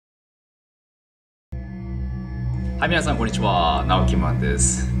はい、皆さんこんにちは、直樹マンで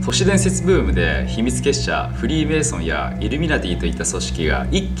す。都市伝説ブームで秘密結社、フリーメイソンやイルミナティといった組織が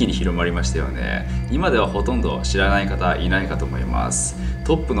一気に広まりましたよね。今ではほとんど知らない方いないかと思います。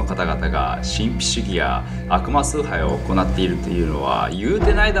トップの方々が神秘主義や悪魔崇拝を行っているというのは言う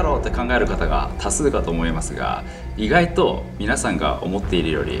てないだろうって考える方が多数かと思いますが、意外と皆さんが思ってい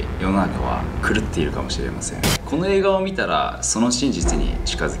るより世の中は狂っているかもしれません。この映画を見たらその真実に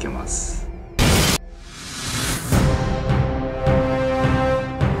近づけます。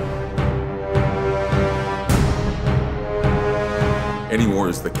Any war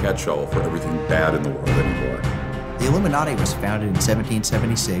is the catch-all for everything bad in the world anymore. The Illuminati was founded in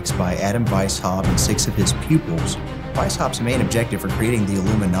 1776 by Adam Weishaupt and 6 of his pupils. Weishaupt's main objective for creating the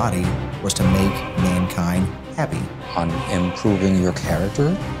Illuminati was to make mankind happy. On improving your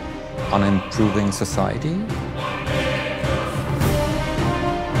character, on improving society.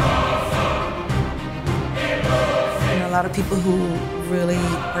 A lot of people who really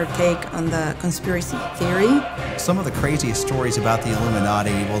partake on the conspiracy theory. Some of the craziest stories about the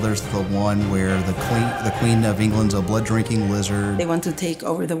Illuminati, well, there's the one where the Queen of England's a blood-drinking lizard. They want to take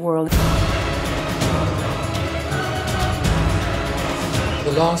over the world.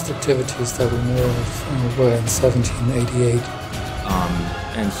 The last activities that we knew of were in 1788.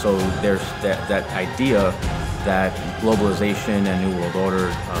 And so there's that idea that globalization and New World Order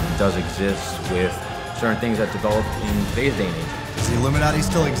does exist with certain things that developed in today's day and age. Does the Illuminati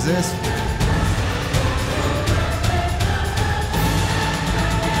still exist?